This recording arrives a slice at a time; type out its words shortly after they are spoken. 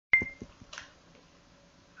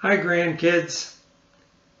Hi, grandkids.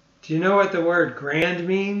 Do you know what the word grand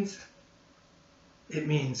means? It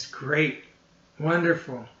means great,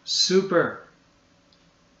 wonderful, super.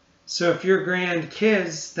 So if you're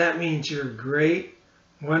grandkids, that means you're great,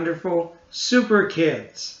 wonderful, super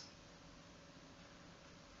kids.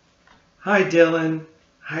 Hi, Dylan.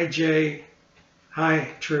 Hi, Jay.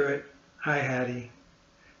 Hi, Truett. Hi, Hattie.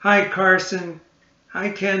 Hi, Carson. Hi,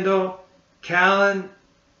 Kendall. Callan.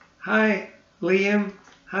 Hi, Liam.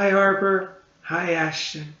 Hi, Harper. Hi,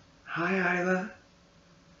 Ashton. Hi, Isla.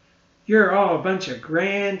 You're all a bunch of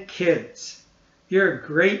grand kids. You're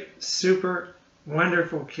great, super,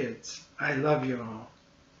 wonderful kids. I love you all.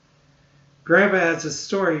 Grandpa has a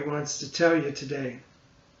story he wants to tell you today.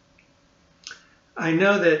 I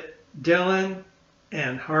know that Dylan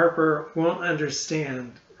and Harper won't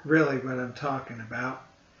understand really what I'm talking about,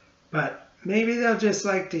 but maybe they'll just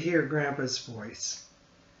like to hear Grandpa's voice.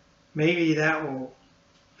 Maybe that will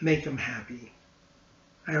make them happy.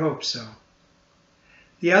 I hope so.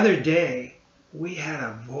 The other day, we had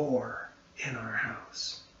a Vor in our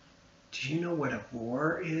house. Do you know what a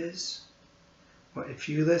Vor is? Well, if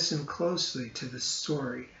you listen closely to the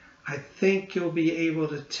story, I think you'll be able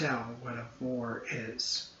to tell what a Vor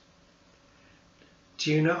is.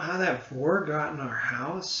 Do you know how that Vor got in our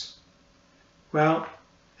house? Well,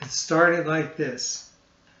 it started like this.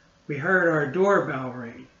 We heard our doorbell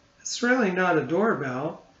ring. It's really not a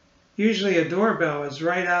doorbell. Usually a doorbell is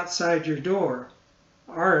right outside your door.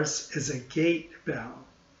 Ours is a gate bell.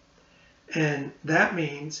 And that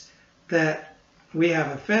means that we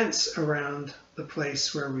have a fence around the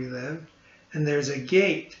place where we live, and there's a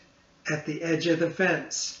gate at the edge of the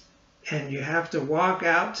fence. And you have to walk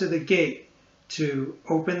out to the gate to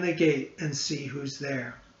open the gate and see who's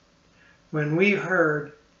there. When we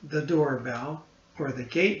heard the doorbell, or the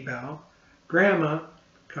gate bell, Grandma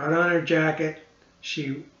got on her jacket,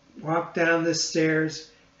 she walked down the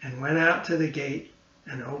stairs and went out to the gate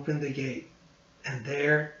and opened the gate. And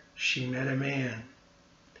there she met a man.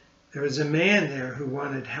 There was a man there who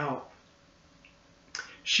wanted help.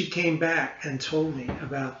 She came back and told me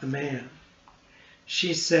about the man.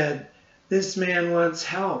 She said, "This man wants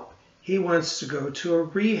help. He wants to go to a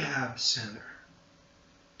rehab center."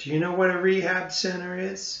 Do you know what a rehab center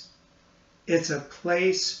is? It's a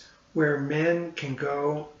place where men can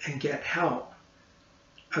go and get help.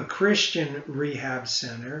 A Christian rehab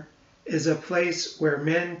center is a place where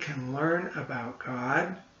men can learn about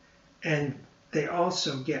God, and they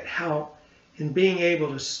also get help in being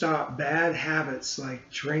able to stop bad habits like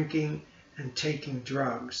drinking and taking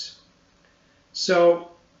drugs.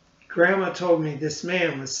 So Grandma told me this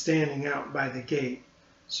man was standing out by the gate.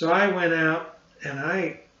 So I went out and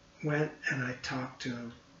I talked to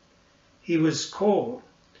him. He was cold.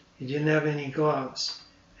 He didn't have any gloves.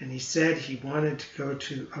 And he said he wanted to go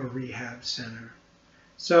to a rehab center.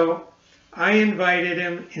 So I invited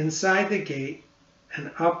him inside the gate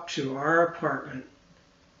and up to our apartment.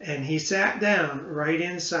 And he sat down right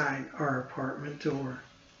inside our apartment door.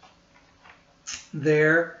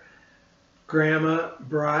 There, Grandma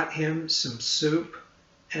brought him some soup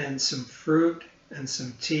and some fruit and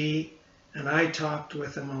some tea. And I talked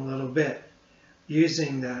with him a little bit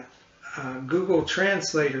using that Google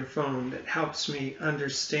Translator phone that helps me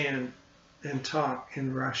understand and talk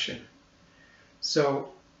in Russian.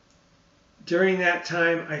 So during that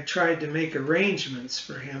time, I tried to make arrangements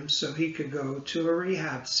for him so he could go to a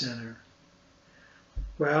rehab center.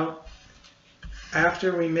 Well,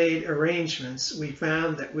 after we made arrangements, we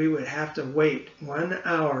found that we would have to wait 1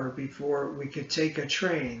 hour before we could take a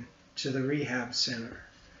train to the rehab center.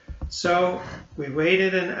 So we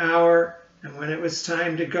waited an hour, and when it was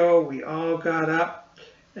time to go, we all got up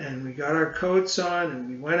and we got our coats on and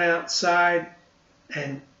we went outside,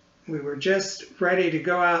 and we were just ready to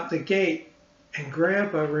go out the gate. And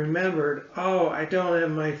Grandpa remembered, "Oh, I don't have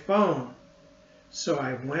my phone." So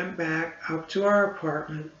I went back up to our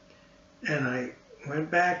apartment and I went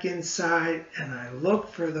back inside and I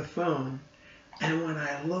looked for the phone. And when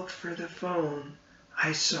I looked for the phone,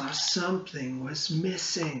 I saw something was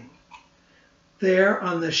missing. There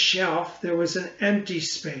on the shelf, there was an empty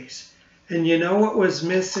space. And you know what was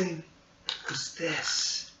missing? It was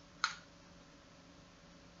this.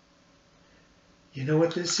 You know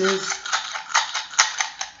what this is?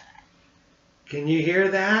 Can you hear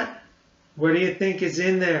that? What do you think is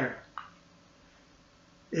in there?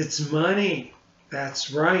 It's money. That's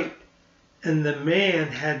right. And the man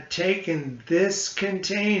had taken this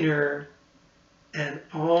container and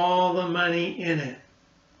all the money in it.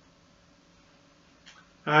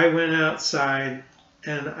 I went outside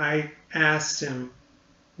and I asked him,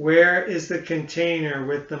 "Where is the container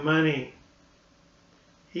with the money?"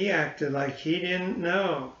 He acted like he didn't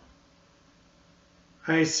know.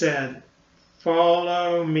 I said,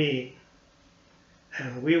 "Follow me."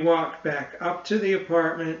 And we walked back up to the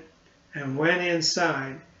apartment and went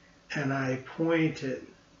inside, and I pointed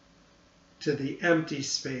to the empty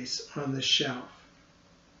space on the shelf.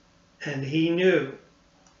 And he knew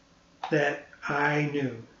that I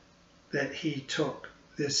knew that he took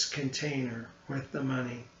this container with the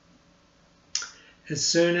money. As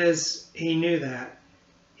soon as he knew that,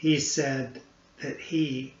 he said that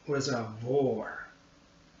he was a Vor.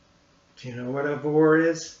 Do you know what a Vor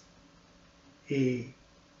is? He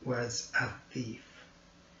was a thief.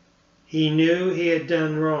 He knew he had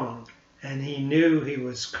done wrong, and he knew he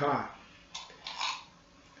was caught.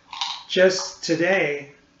 Just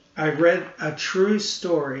today, I read a true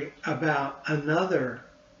story about another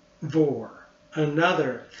Vor,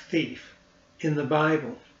 another thief in the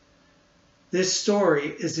Bible. This story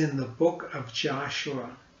is in the book of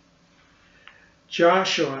Joshua.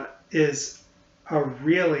 Joshua is a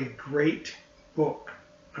really great book,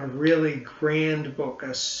 a really grand book,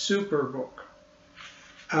 a super book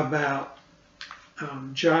about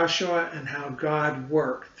Joshua and how God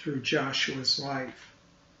worked through Joshua's life.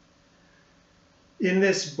 In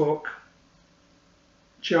this book,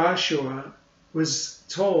 Joshua was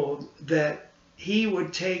told that he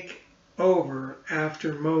would take over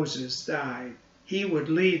after Moses died. He would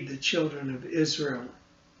lead the children of Israel.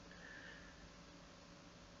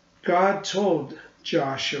 God told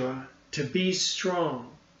Joshua to be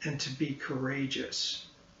strong and to be courageous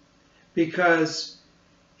because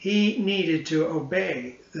he needed to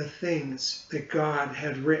obey the things that God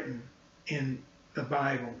had written in the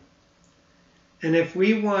Bible. And if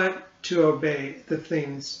we want to obey the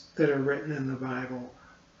things that are written in the Bible,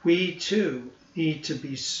 we too need to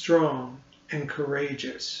be strong and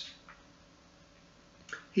courageous.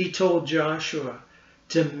 He told Joshua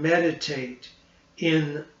to meditate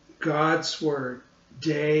in God's Word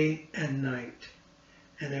day and night.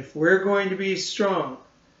 And if we're going to be strong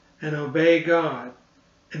and obey God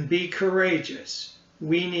and be courageous,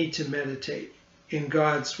 we need to meditate in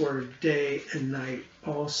God's Word day and night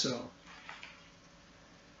also.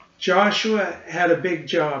 Joshua had a big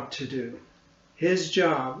job to do. His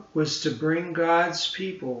job was to bring God's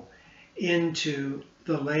people into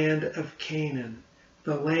the land of Canaan,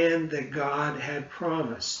 the land that God had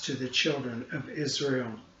promised to the children of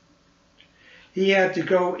Israel. He had to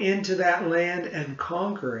go into that land and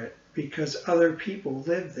conquer it because other people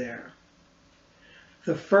lived there.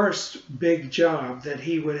 The first big job that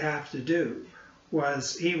he would have to do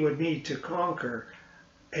was he would need to conquer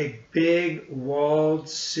a big walled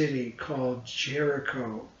city called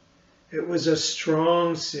Jericho. It was a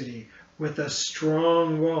strong city with a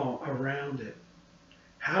strong wall around it.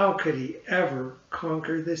 How could he ever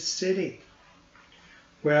conquer this city?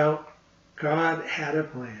 Well, God had a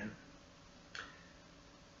plan.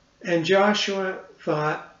 And Joshua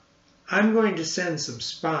thought, I'm going to send some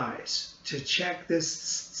spies to check this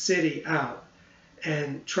city out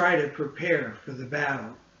and try to prepare for the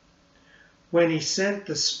battle. When he sent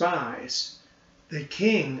the spies, the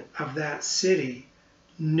king of that city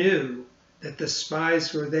knew that the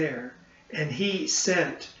spies were there, and he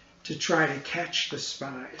sent to try to catch the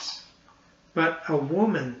spies. But a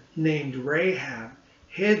woman named Rahab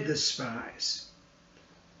hid the spies.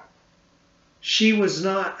 She was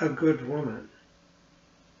not a good woman,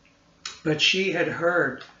 but she had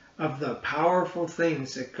heard of the powerful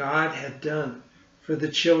things that God had done for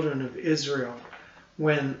the children of Israel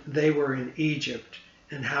when they were in Egypt,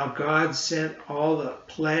 and how God sent all the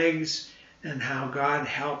plagues and how God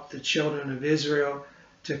helped the children of Israel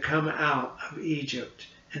to come out of Egypt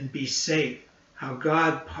and be safe, how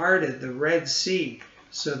God parted the Red Sea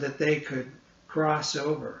so that they could cross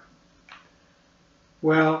over.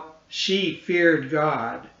 Well, she feared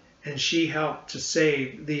God, and she helped to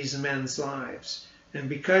save these men's lives. And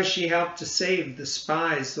because she helped to save the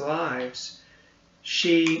spies' lives,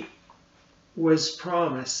 she was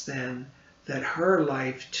promised then that her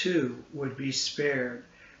life too would be spared,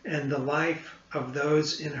 and the life of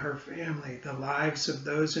those in her family, the lives of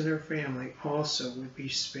those in her family also would be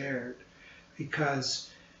spared, because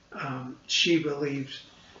she believed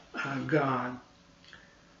God.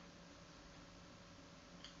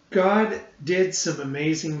 God did some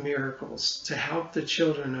amazing miracles to help the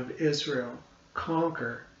children of Israel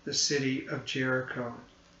conquer the city of Jericho.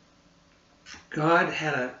 God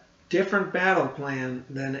had a different battle plan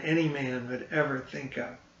than any man would ever think of.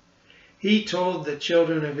 He told the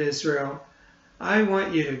children of Israel, I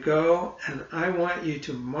want you to go and I want you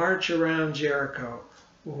to march around Jericho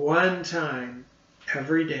one time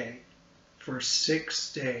every day for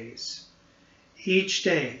 6 days. each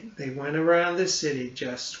day they went around the city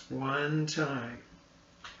just one time.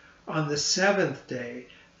 On the seventh day,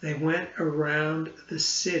 they went around the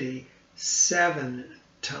city 7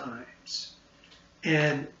 times.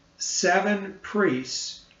 And 7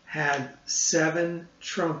 priests had 7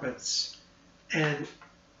 trumpets. And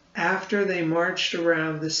after they marched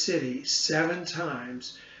around the city 7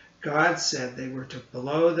 times, God said they were to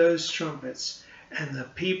blow those trumpets, and the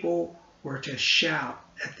people were to shout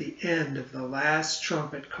at the end of the last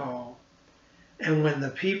trumpet call. And when the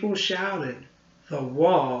people shouted, the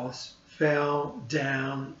walls fell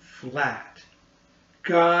down flat.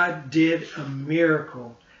 God did a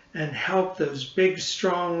miracle and helped those big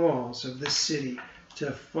strong walls of the city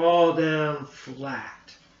to fall down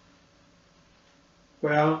flat.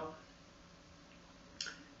 Well,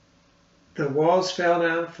 the walls fell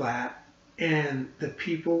down flat, and the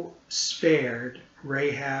people spared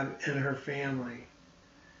Rahab and her family.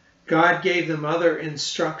 God gave them other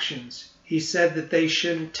instructions. He said that they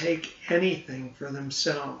shouldn't take anything for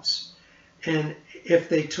themselves. And if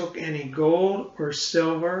they took any gold or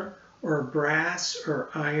silver or brass or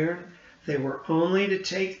iron, they were only to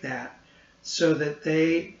take that so that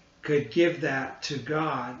they could give that to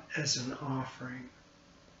God as an offering.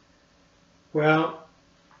 Well,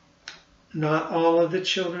 not all of the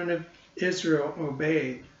children of Israel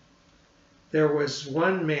obeyed. There was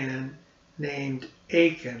one man named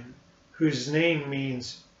Achan, whose name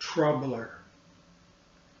means troubler.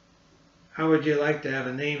 How would you like to have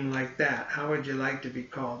a name like that? How would you like to be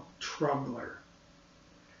called troubler?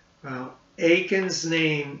 Well, Achan's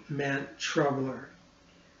name meant troubler.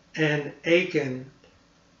 And Achan,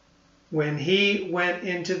 when he went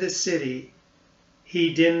into the city,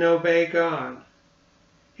 he didn't obey God.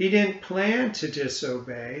 He didn't plan to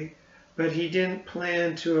disobey, but he didn't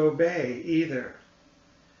plan to obey either.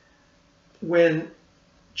 When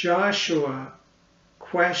Joshua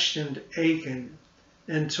questioned Achan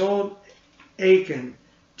and told Achan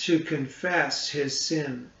to confess his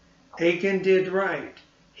sin, Achan did right.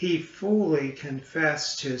 He fully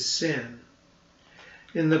confessed his sin.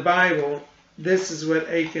 In the Bible, this is what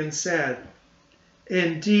Achan said: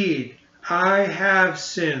 "Indeed, I have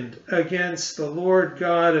sinned against the Lord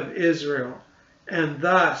God of Israel, and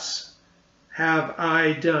thus have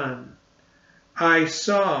I done. I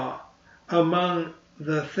saw among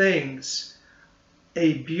the things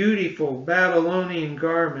a beautiful Babylonian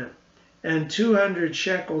garment, and 200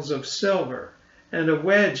 shekels of silver, and a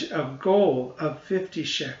wedge of gold of 50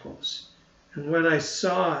 shekels. And when I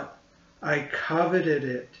saw it, I coveted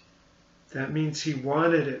it." That means he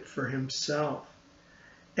wanted it for himself.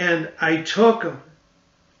 "And I took them,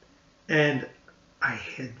 and I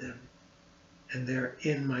hid them, and they're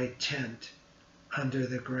in my tent under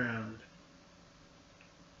the ground."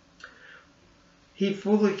 He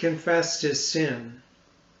fully confessed his sin,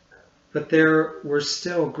 but there were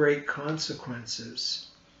still great consequences.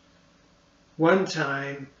 One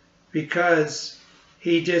time, because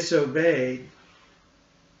he disobeyed,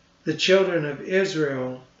 the children of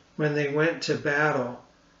Israel, when they went to battle,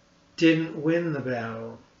 didn't win the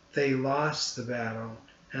battle. They lost the battle,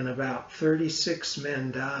 and about 36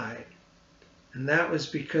 men died. And that was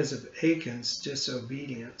because of Achan's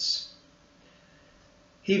disobedience.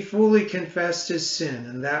 He fully confessed his sin,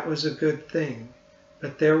 and that was a good thing.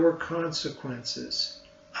 But there were consequences.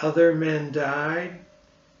 Other men died,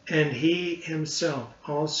 and he himself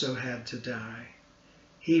also had to die.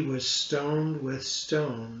 He was stoned with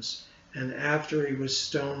stones, and after he was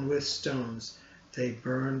stoned with stones, they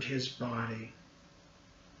burned his body.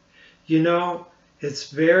 You know,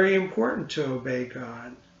 it's very important to obey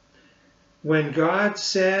God. When God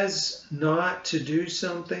says not to do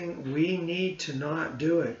something, we need to not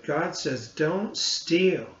do it. God says, don't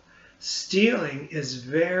steal. Stealing is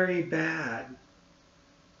very bad.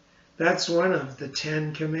 That's one of the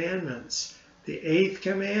 10 commandments. The 8th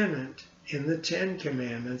commandment in the 10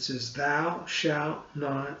 commandments is, "Thou shalt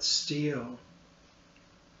not steal."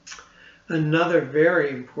 Another very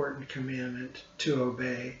important commandment to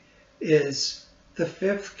obey is the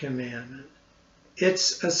 5th commandment.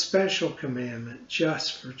 It's a special commandment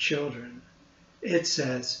just for children. It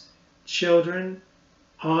says, "Children,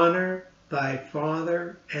 honor thy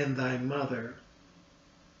father and thy mother.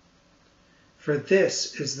 For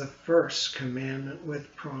this is the first commandment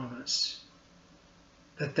with promise,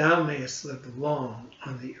 that thou mayest live long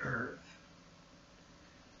on the earth."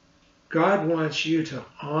 God wants you to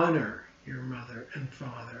honor your mother and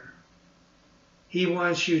father. He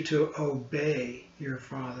wants you to obey your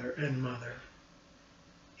father and mother.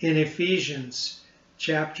 In Ephesians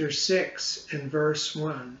chapter 6 and verse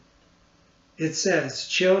 1, it says,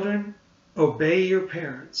 "Children, obey your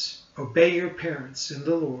parents. obey your parents in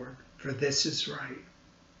the Lord, for this is right.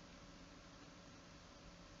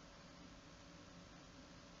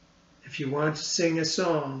 If you want to sing a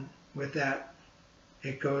song with that,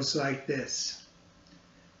 it goes like this.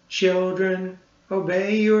 Children,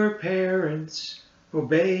 obey your parents.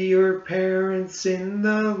 Obey your parents in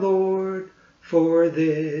the Lord, for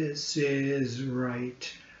this is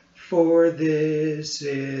right. For this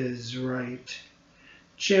is right.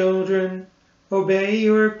 Children, obey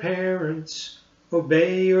your parents.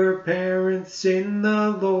 Obey your parents in the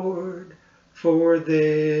Lord, for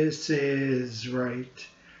this is right.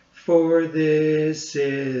 For this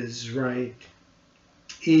is right.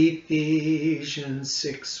 Ephesians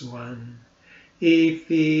 6:1.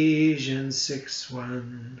 Ephesians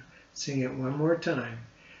 6:1. Sing it one more time.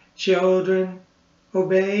 Children,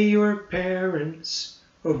 obey your parents.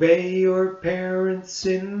 Obey your parents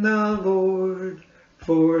in the Lord,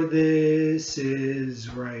 for this is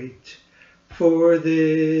right. For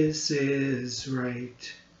this is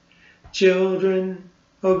right. Children,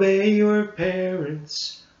 obey your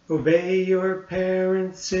parents. Obey your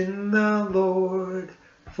parents in the Lord,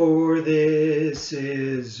 for this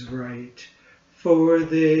is right. For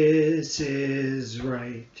this is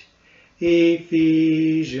right.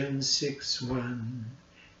 Ephesians 6:1.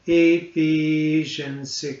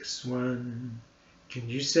 Ephesians 6:1. Can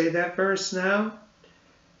you say that verse now?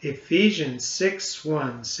 Ephesians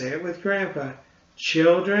 6:1. Say it with Grandpa.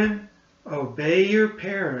 Children, obey your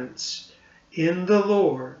parents in the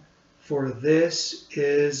Lord, for this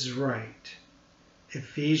is right.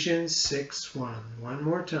 Ephesians 6:1. One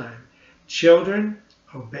more time. Children,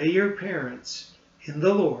 obey your parents in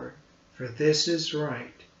the Lord, for this is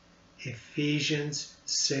right. Ephesians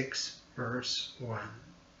 6, verse 1.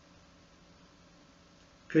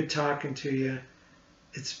 Good talking to you.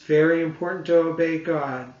 It's very important to obey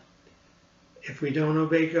God. If we don't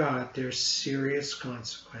obey God, there's serious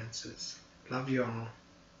consequences. Love you all.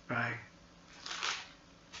 Bye.